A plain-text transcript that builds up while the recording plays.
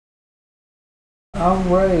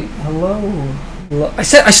Alright, hello. I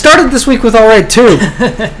started this week with alright too.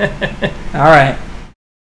 Alright.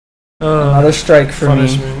 Another strike for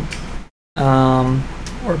punishment. Me.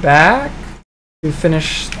 We're back. We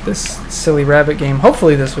finished this silly rabbit game.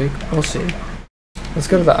 Hopefully this week. We'll see. Let's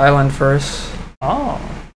go to the island first. Oh.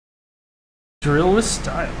 Drill with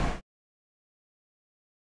style.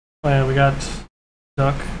 Oh yeah, we got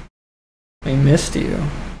duck. We missed you.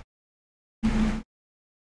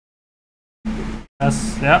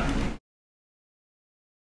 That's, yeah.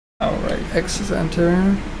 Alright, X is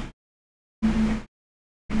enter.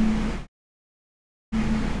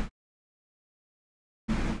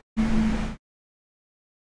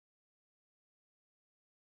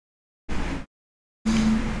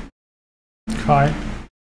 Try.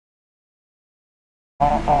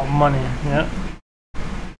 Oh, money, yep.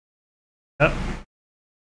 Yep.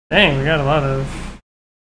 Dang, we got a lot of...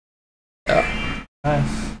 Yeah.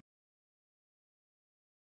 Nice.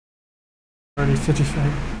 30, 55.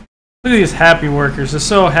 Look at these happy workers. They're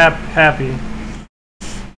so happy.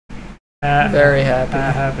 Very happy.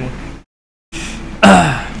 Happy.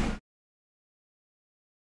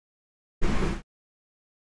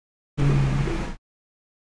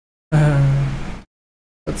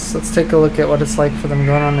 Let's take a look at what it's like for them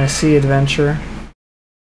going on their sea adventure.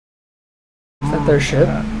 Is that their ship?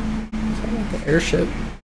 Is that like the airship?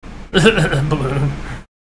 Balloon.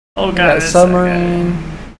 Oh god, got a submarine.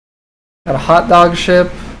 Got a hot dog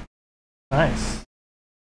ship. Nice.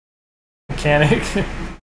 Mechanic.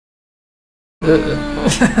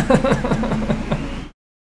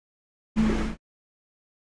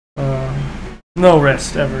 No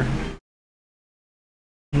rest ever.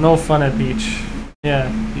 No fun at beach.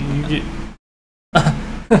 Yeah, you get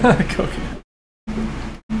coconut.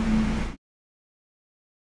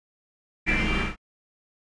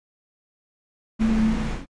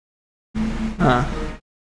 Huh.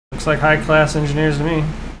 Looks like high-class engineers to me.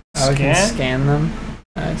 Oh, we can scan them.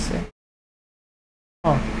 I see.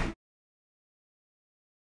 Oh.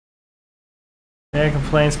 Yeah,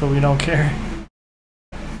 complaints, but we don't care.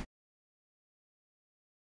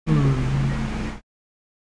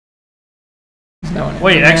 No one.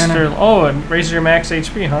 Wait, extra. Oh, it raises your max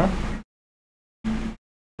HP, huh?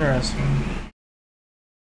 Interesting.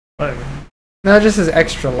 Whatever. No, it just says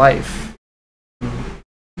extra life.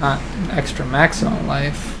 Not an extra maximum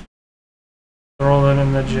life. Throw them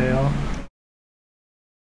in the jail.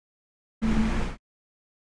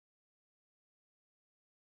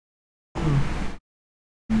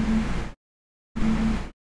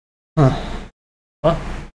 Huh. Well,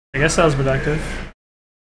 I guess that was productive.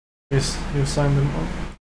 He signed them up.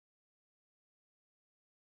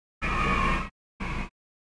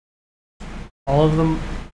 All of them?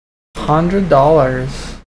 $100.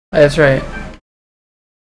 Oh, that's right.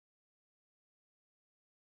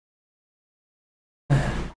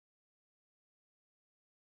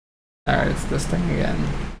 Alright, it's this thing again.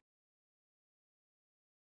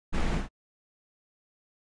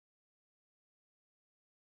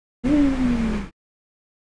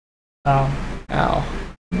 Ow. Ow.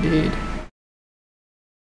 Indeed.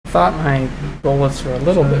 I thought my bullets were a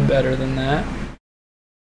little bit better than that.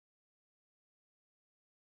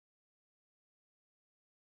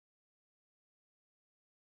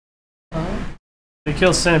 They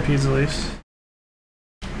kill centipedes at least.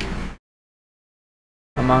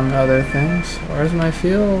 Among other things. Where's my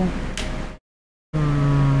fuel?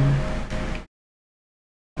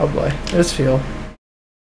 Oh boy, there's fuel.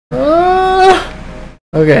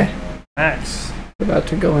 Okay. Max. About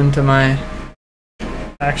to go into my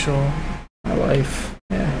actual life.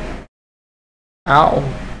 Yeah. Ow.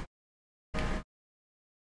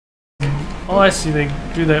 Oh, I see. They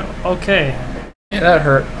do that. Okay. Yeah, that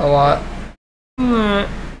hurt a lot.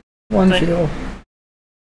 One fuel.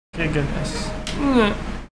 Okay, goodness.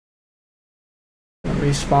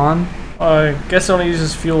 Respawn. I guess it only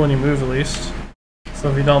uses fuel when you move, at least.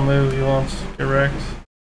 So if you don't move, you won't get wrecked.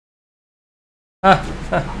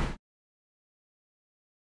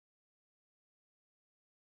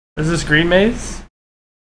 Is this green maze?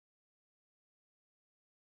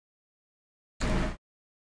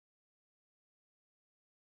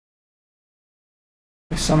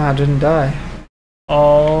 We somehow didn't die.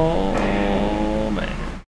 Oh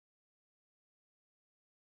man.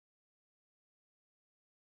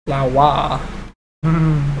 Lawa.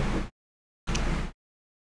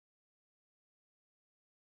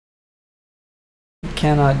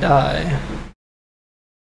 Cannot die.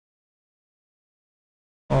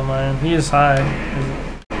 Oh man, he is high.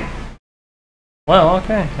 Well,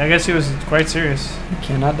 okay. I guess he was quite serious. You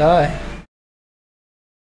cannot die.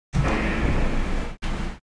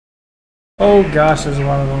 Oh gosh, there's a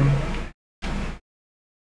lot of them.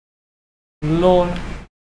 Lord.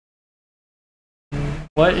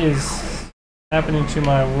 What is happening to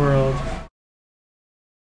my world?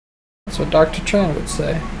 That's what Dr. Tran would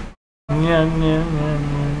say. Nya, nya, nya,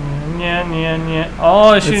 nya, nya, nya, nya.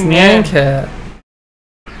 Oh, it's shooting Nyan Cat.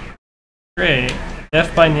 Great.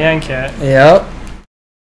 Death by Nyan Cat. Yep.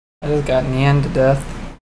 I just got Nyan to death.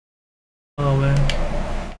 Oh man.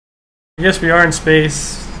 I guess we are in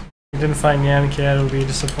space. If we didn't find Nyan Cat, it would be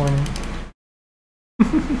disappointing.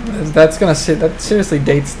 That's gonna sit. That seriously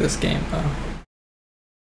dates this game, though.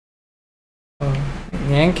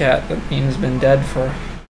 Nyan Cat, that meme's been dead for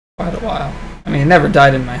quite a while. I mean, it never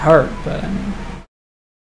died in my heart, but I mean,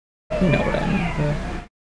 you know what I mean. Yeah.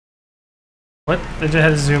 What? They just had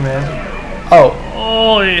to zoom in. Oh.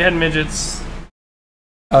 Oh, he had midgets.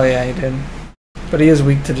 Oh yeah, he did. But he is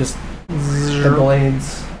weak to just the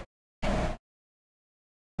blades.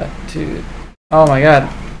 But dude. Oh my god.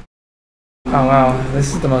 Oh wow,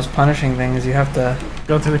 this is the most punishing thing, is you have to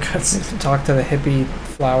go through the cuts. You have to talk to the hippie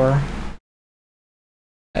flower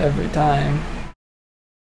every time.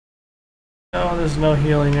 Oh, there's no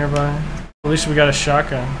healing nearby. At least we got a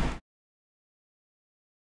shotgun.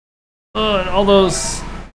 Oh, and all those...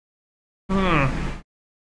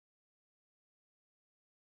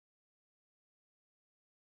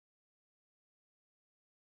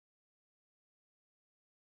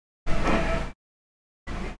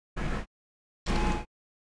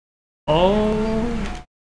 Oh.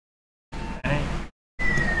 Dang.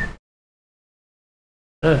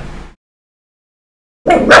 Ugh.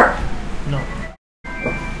 No.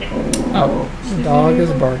 Oh, the dog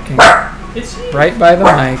is barking. Right by the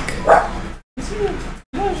mic.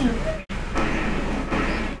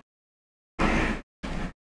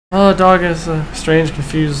 Oh, dog is a strange,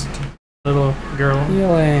 confused little girl.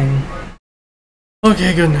 Healing.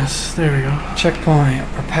 Okay, goodness. There we go. Checkpoint.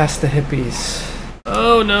 We're past the hippies.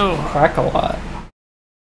 Oh no. Crack a lot.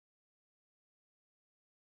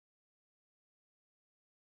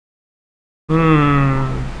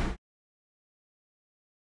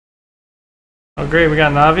 Oh great, we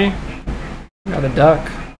got Navi. We got a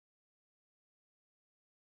duck.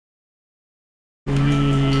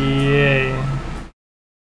 Yay.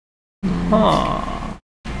 Huh.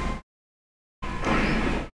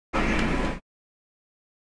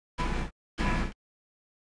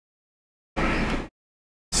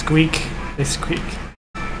 Squeak. They squeak.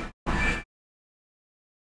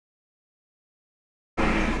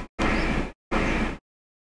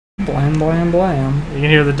 Blam, blam, blam. You can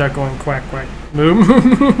hear the duck going quack, quack. Moo, moo,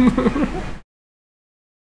 moo, moo.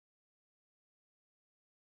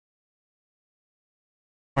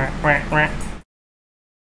 Quack, quack, quack.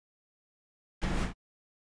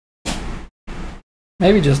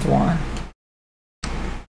 Maybe just one.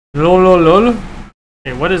 Lol, lol, lol.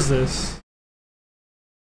 Hey, what is this?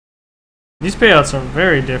 These payouts are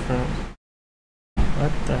very different.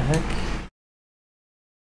 What the heck?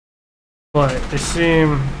 But they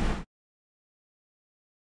seem...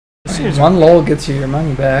 One lol gets you your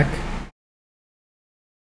money back.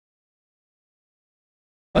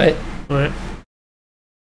 Wait. What?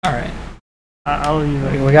 Alright. I'll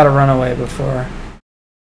even... We gotta run away before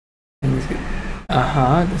things get...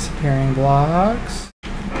 disappearing blocks.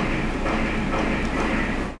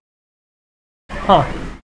 Huh.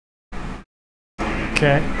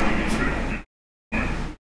 Okay.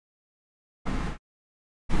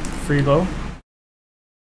 Freelo.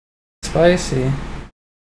 Spicy.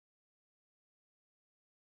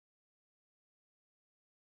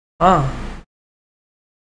 Ah.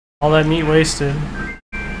 All that meat wasted.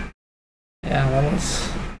 Yeah, that was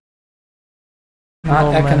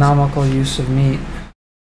not economical use of meat.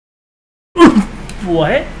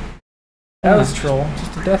 What? That was troll.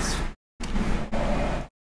 Just a death.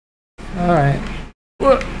 Alright.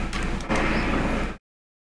 What?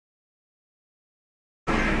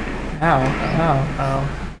 Ow, ow. Ow.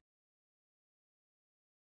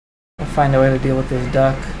 I'll find a way to deal with this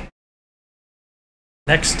duck.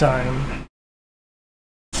 Next time.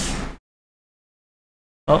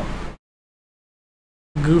 Oh.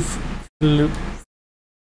 Goofy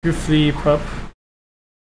pup.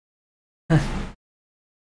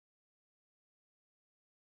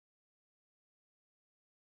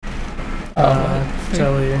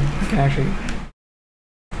 Tell you. I can actually...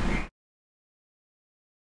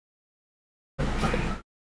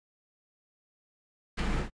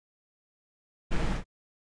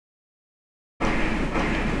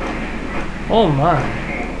 Oh my.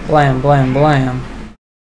 Blam, blam, blam.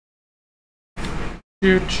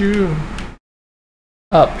 Choo choo.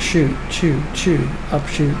 Up, shoot, chew, chew. Up,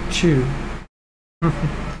 shoot, chew.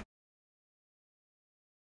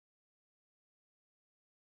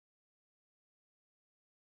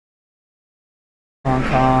 Honk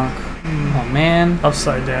honk. Oh man.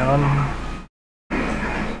 Upside down.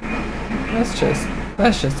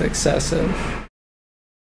 That's just excessive.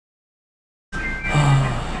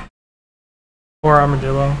 Or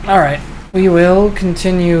armadillo. Alright. We will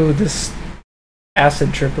continue this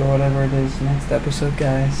acid trip or whatever it is next episode,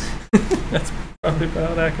 guys. That's probably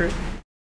about accurate.